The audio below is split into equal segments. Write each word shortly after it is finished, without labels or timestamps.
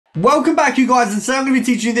Welcome back, you guys, and today I'm going to be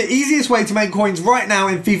teaching you the easiest way to make coins right now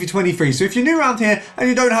in FIFA 23. So if you're new around here and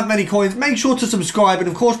you don't have many coins, make sure to subscribe and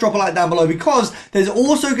of course drop a like down below, because there's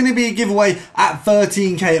also going to be a giveaway at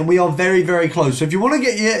 13k and we are very, very close. So if you want to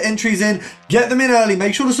get your entries in, get them in early,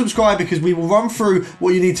 make sure to subscribe because we will run through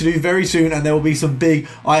what you need to do very soon and there will be some big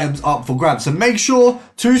items up for grabs. So make sure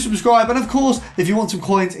to subscribe, and of course, if you want some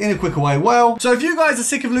coins in a quicker way, well. So if you guys are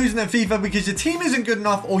sick of losing at FIFA because your team isn't good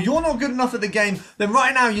enough or you're not good enough at the game, then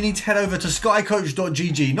right now you need to head over to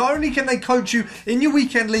skycoach.gg. Not only can they coach you in your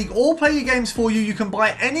weekend league or play your games for you, you can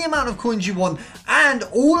buy any amount of coins you want, and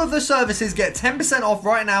all of the services get 10% off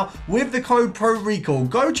right now with the code PRORECALL.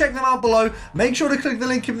 Go check them out below. Make sure to click the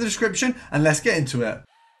link in the description and let's get into it.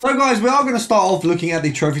 So guys, we are going to start off looking at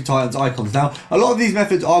the Trophy Titans icons. Now, a lot of these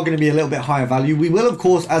methods are going to be a little bit higher value. We will, of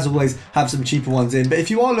course, as always, have some cheaper ones in. But if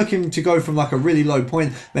you are looking to go from like a really low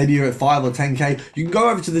point, maybe you're at 5 or 10k, you can go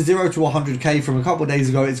over to the 0 to 100k from a couple of days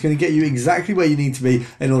ago. It's going to get you exactly where you need to be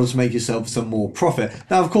in order to make yourself some more profit.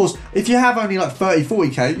 Now, of course, if you have only like 30,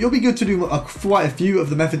 40k, you'll be good to do quite a few of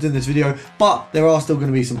the methods in this video, but there are still going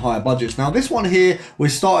to be some higher budgets. Now, this one here, we're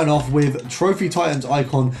starting off with Trophy Titans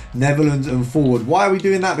icon, Netherlands and forward. Why are we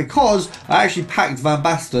doing that? Because I actually packed Van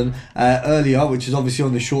Basten earlier, which is obviously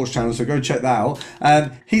on the Shorts channel, so go check that out.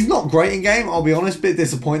 He's not great in game, I'll be honest, bit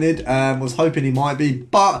disappointed. Was hoping he might be,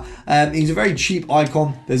 but he's a very cheap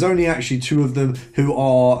icon. There's only actually two of them who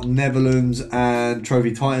are Netherlands and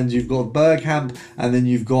Trophy Titans. You've got Bergkamp and then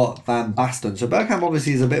you've got Van Basten. So Bergkamp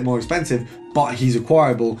obviously is a bit more expensive, but he's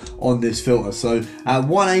acquirable on this filter. So at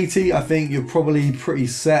 180, I think you're probably pretty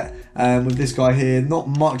set with this guy here. Not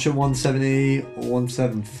much at 170 or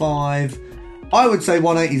 175. I would say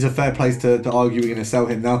 180 is a fair place to argue we're going to sell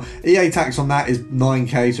him. Now, EA tax on that is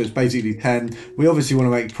 9k, so it's basically 10. We obviously want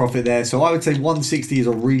to make profit there, so I would say 160 is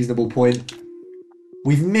a reasonable point.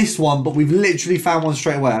 We've missed one, but we've literally found one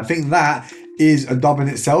straight away. I think that is a dub in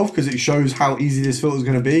itself because it shows how easy this filter is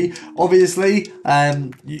going to be. Obviously,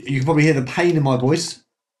 you can probably hear the pain in my voice.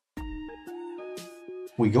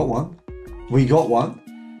 We got one. We got one.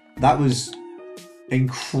 That was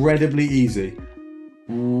incredibly easy.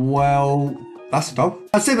 Well, that's a dub.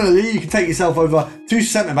 Similarly, you can take yourself over to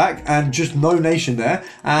centre back and just no nation there,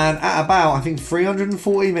 and at about, I think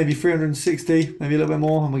 340, maybe 360, maybe a little bit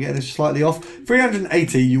more, and we're getting this slightly off,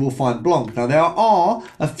 380, you will find Blanc. Now, there are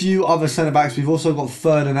a few other centre backs. We've also got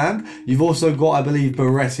Ferdinand. You've also got, I believe,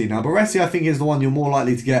 Baresi. Now, Baresi, I think, is the one you're more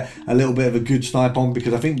likely to get a little bit of a good snipe on,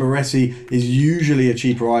 because I think Baresi is usually a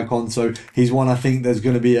cheaper icon, so he's one I think there's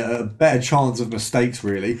going to be a better chance of mistakes,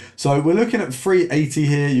 really. So we're looking at 380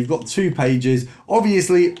 here. You've got 2 pages.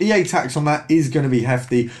 Obviously, EA tax on that is going to be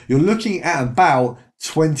hefty. You're looking at about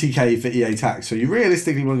 20k for EA tax, so you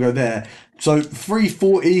realistically want to go there. So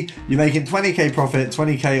 340, you're making 20k profit,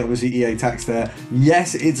 20k obviously EA tax there.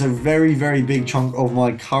 Yes, it's a very, very big chunk of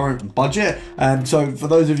my current budget. So for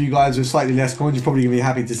those of you guys with slightly less coins, you're probably gonna be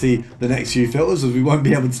happy to see the next few filters, as we won't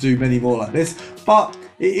be able to do many more like this. But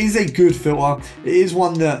it is a good filter. It is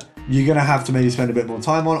one that you're going to have to maybe spend a bit more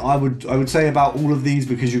time on. I would say about all of these,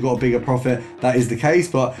 because you've got a bigger profit, that is the case,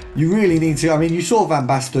 but you really need to, I mean, you saw Van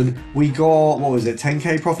Basten, we got, what was it,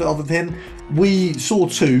 10k profit off of him. We saw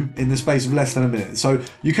 2 in the space of less than a minute. So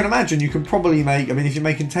you can imagine you can probably make, I mean, if you're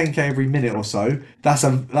making 10k every minute or so, that's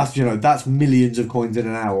you know, that's millions of coins in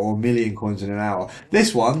an hour, or a million coins in an hour.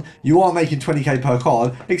 This one, you are making 20k per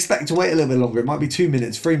card. Expect to wait a little bit longer. It might be 2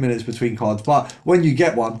 minutes, 3 minutes between cards, but when you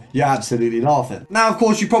get one, you're absolutely laughing. Now, of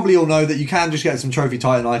course, you probably all know that you can just get some Trophy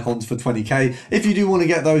Titan icons for 20k. If you do want to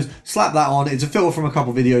get those, slap that on. It's a filter from a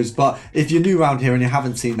couple videos, but if you're new around here and you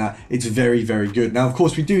haven't seen that, it's very, very good. Now, of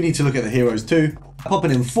course, we do need to look at the heroes too. Popping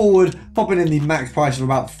in forward, popping in the max price of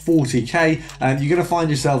about 40k, and you're going to find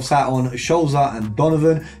yourself sat on Scholzer and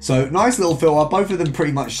Donovan. So nice little filter, both of them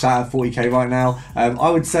pretty much sat at 40k right now. I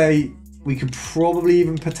would say we could probably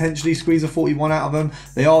even potentially squeeze a 41 out of them.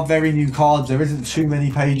 They are very new cards. There isn't too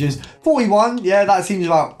many pages. 41, yeah, that seems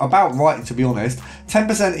about right, to be honest.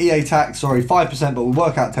 10% EA tax, sorry, 5%, but we'll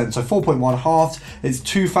work out 10. So 4.1 halved. It's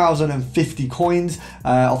 2,050 coins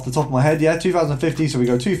off the top of my head. Yeah, 2,050. So we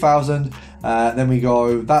go 2,000. Then we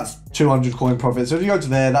go, that's 200 coin profit. So if you go to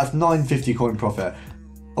there, that's 950 coin profit.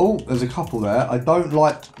 Oh, there's a couple there. I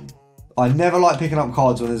never like picking up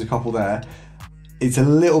cards when there's a couple there. It's a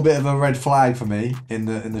little bit of a red flag for me in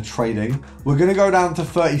the trading. We're going to go down to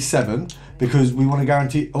 37 because we want to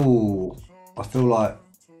guarantee. Oh, I feel like,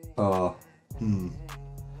 not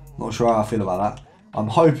sure how I feel about that. I'm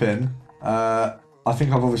hoping, I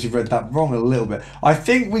think I've obviously read that wrong a little bit. I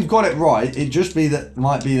think we've got it right. It just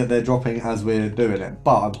might be that they're dropping as we're doing it.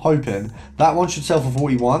 But I'm hoping that one should sell for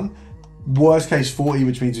 41. Worst case 40,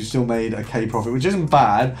 which means we still made a K profit, which isn't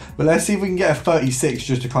bad. But let's see if we can get a 36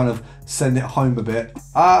 just to kind of send it home a bit.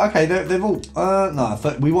 Okay, they've all... no,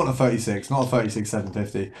 we want a 36, not a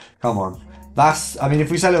 36,750. Come on. That's... I mean,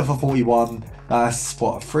 if we sell it for 41, that's,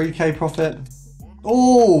 what, a 3K profit?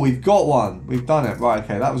 Oh, we've got one. We've done it. Right,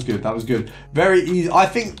 okay, that was good. That was good. Very easy. I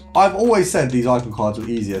think I've always said these icon cards were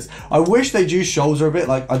easiest. I wish they'd use shoulder a bit.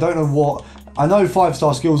 Like, I don't know what... I know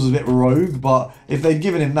 5-star skills is a bit rogue, but if they'd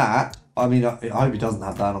given him that... I mean, I hope he doesn't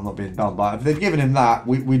have that. I'm not being dumb, but if they'd given him that,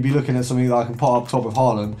 we'd be looking at something that I can put up top of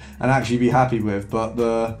Haaland and actually be happy with. But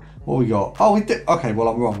the... What we got? Oh, we did... Okay, well,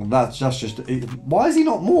 I'm wrong. That's just... Why is he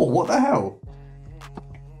not more? What the hell?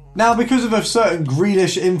 Now, because of a certain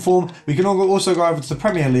Grealish inform, we can also go over to the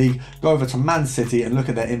Premier League, go over to Man City and look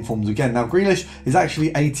at their informs again. Now, Grealish is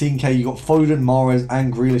actually 18k. You got Foden, Mahrez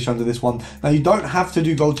and Grealish under this one. Now, you don't have to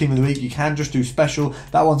do Gold Team of the Week. You can just do special.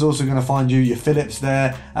 That one's also going to find you your Phillips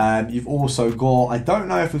there. You've also got, I don't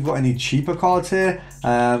know if we've got any cheaper cards here.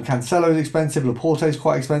 Cancelo's expensive. Laporte's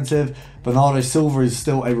quite expensive. Bernardo Silva is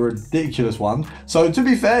still a ridiculous one. So to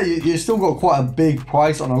be fair, you still got quite a big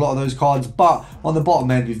price on a lot of those cards. But on the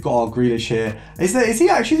bottom end, we've got our Grealish here. Is he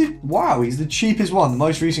actually? Wow, he's the cheapest one. The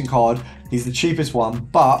most recent card. He's the cheapest one.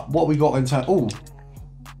 But what we got in turn?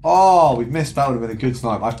 Oh, we've missed. That would have been a good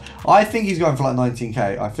snipe. I think he's going for like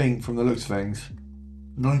 19k. I think from the looks of things,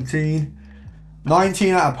 19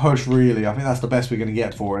 at a push, really. I think that's the best we're going to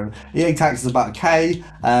get for him. EA tax is about a K.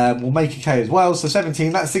 We'll make a K as well. So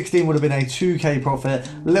 17, that 16 would have been a 2K profit.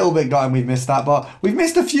 A little bit gutting we've missed that, but we've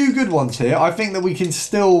missed a few good ones here. I think that we can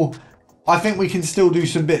still... do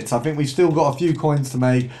some bits. I think we've still got a few coins to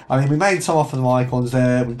make. I mean, we made some off of the icons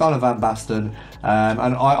there. We've done a Van Basten.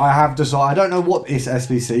 And I have decided, I don't know what is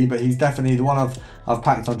SBC, but he's definitely the one I've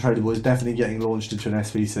packed on Tradable is definitely getting launched into an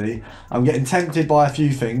SBC. I'm getting tempted by a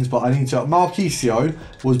few things, but I need to... Marquisio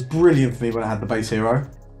was brilliant for me when I had the base hero.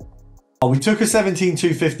 Oh, we took a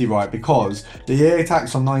 17,250, right, because the EA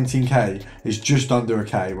tax on 19k is just under a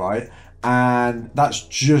K, right? And that's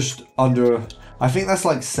just under... I think that's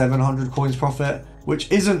like 700 coins profit,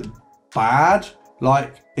 which isn't bad.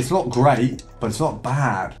 Like, it's not great, but it's not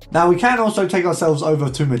bad. Now, we can also take ourselves over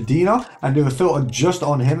to Medina and do a filter just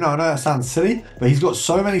on him. Now, I know that sounds silly, but he's got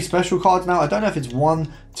so many special cards now. I don't know if it's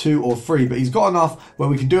 1, 2, or 3, but he's got enough where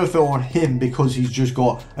we can do a filter on him because he's just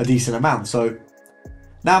got a decent amount. So,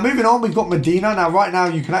 now moving on, we've got Medina. Now, right now,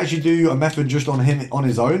 you can actually do a method just on him on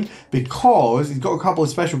his own because he's got a couple of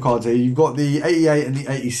special cards here. You've got the 88 and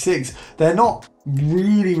the 86. They're not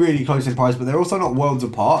really close in price, but they're also not worlds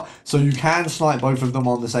apart. So you can snipe both of them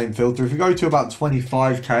on the same filter. If you go to about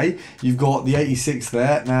 25k, you've got the 86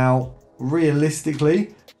 there. Now,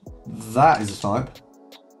 realistically, that is a snipe.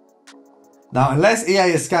 Now, unless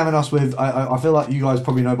EA is scamming us with, I feel like you guys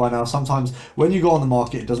probably know by now, sometimes when you go on the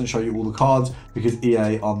market, it doesn't show you all the cards because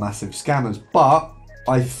EA are massive scammers. But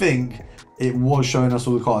I think it was showing us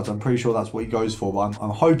all the cards. I'm pretty sure that's what he goes for, but I'm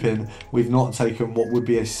hoping we've not taken what would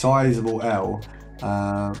be a sizable L.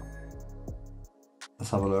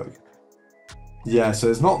 Let's have a look. Yeah, so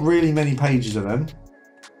there's not really many pages of him.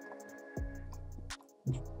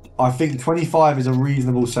 I think 25 is a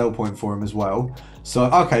reasonable sell point for him as well. So,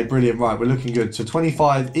 okay, brilliant. Right, we're looking good. So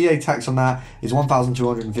 25, EA tax on that is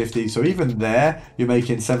 1,250. So even there, you're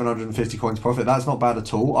making 750 coins profit. That's not bad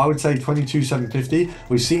at all. I would say 22,750.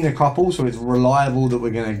 We've seen a couple, so it's reliable that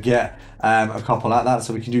we're going to get a couple at that.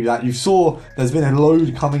 So we can do that. You saw there's been a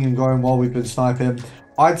load coming and going while we've been sniping.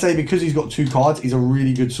 I'd say because he's got 2 cards, he's a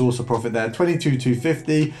really good source of profit there.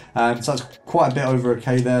 22,250, so that's quite a bit over a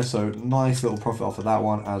K there. So nice little profit off of that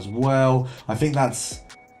one as well. I think that's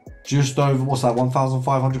just over, what's that,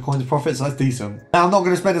 1,500 coins profit, so that's decent. Now, I'm not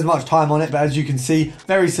going to spend as much time on it, but as you can see,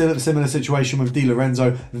 very similar situation with Di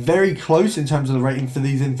Lorenzo. Very close in terms of the rating for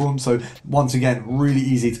these informs, so once again, really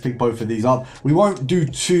easy to pick both of these up. We won't do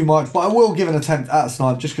too much, but I will give an attempt at a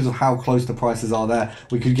snipe just because of how close the prices are there.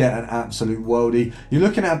 We could get an absolute worldie. You're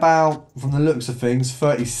looking at about, from the looks of things,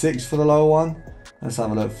 36 for the lower one. Let's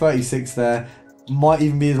have a look, 36 there. Might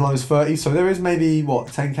even be as low as 30, so there is maybe, what,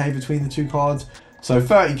 10k between the 2 cards. So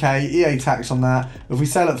 30k, EA tax on that. If we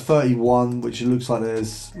sell at 31, which it looks like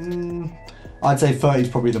there's, I'd say 30 is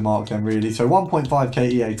probably the mark then really. So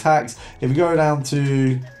 1.5k EA tax. If we go down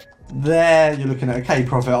to there, you're looking at a K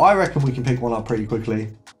profit. I reckon we can pick one up pretty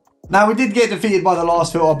quickly. Now, we did get defeated by the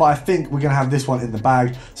last filter, but I think we're going to have this one in the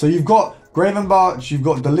bag. So you've got Gravenberch, you've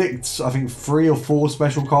got Delict's, I think 3 or 4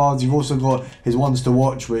 special cards. You've also got his ones to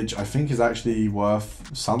watch, which I think is actually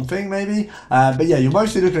worth something maybe. But yeah, you're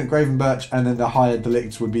mostly looking at Gravenberch, and then the higher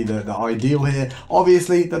Delicts would be the ideal here.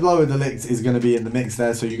 Obviously, the lower Delicts is going to be in the mix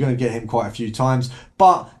there, so you're going to get him quite a few times.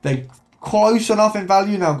 But they close enough in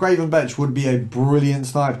value. Now, Gravenberch would be a brilliant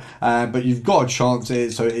snipe, but you've got a chance at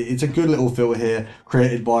it. So it's a good little filter here,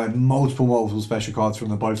 created by multiple special cards from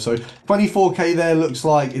them both. So 24k there looks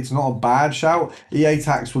like it's not a bad shout. EA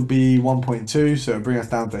tax would be 1.2, so it'll bring us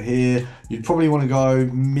down to here. You'd probably want to go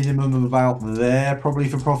minimum of about there, probably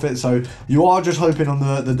for profit. So you are just hoping on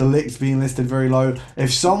the Delict being listed very low.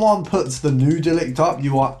 If someone puts the new Delict up,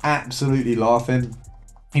 you are absolutely laughing.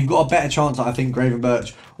 You've got a better chance, I think,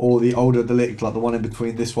 Gravenberch or the older Delict, like the one in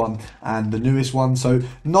between this one and the newest one. So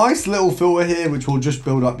nice little filter here, which will just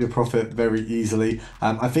build up your profit very easily.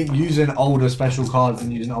 I think using older special cards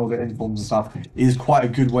and using older informs and stuff is quite a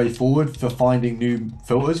good way forward for finding new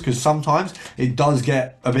filters, because sometimes it does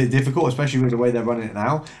get a bit difficult, especially with the way they're running it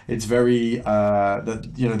now. It's very,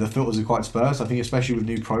 the filters are quite sparse. I think especially with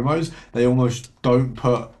new promos, they almost don't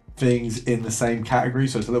put things in the same category,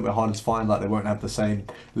 so it's a little bit harder to find. Like, they won't have the same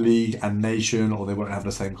league and nation, or they won't have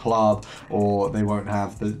the same club, or they won't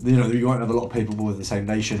have the, you won't have a lot of people with the same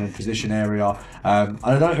nation and position area. I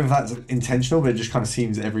don't know if that's intentional, but it just kind of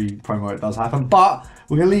seems every promo it does happen. But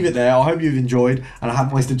we're gonna leave it there. I hope you've enjoyed, and I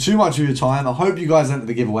haven't wasted too much of your time. I hope you guys enter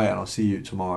the giveaway, and I'll see you tomorrow.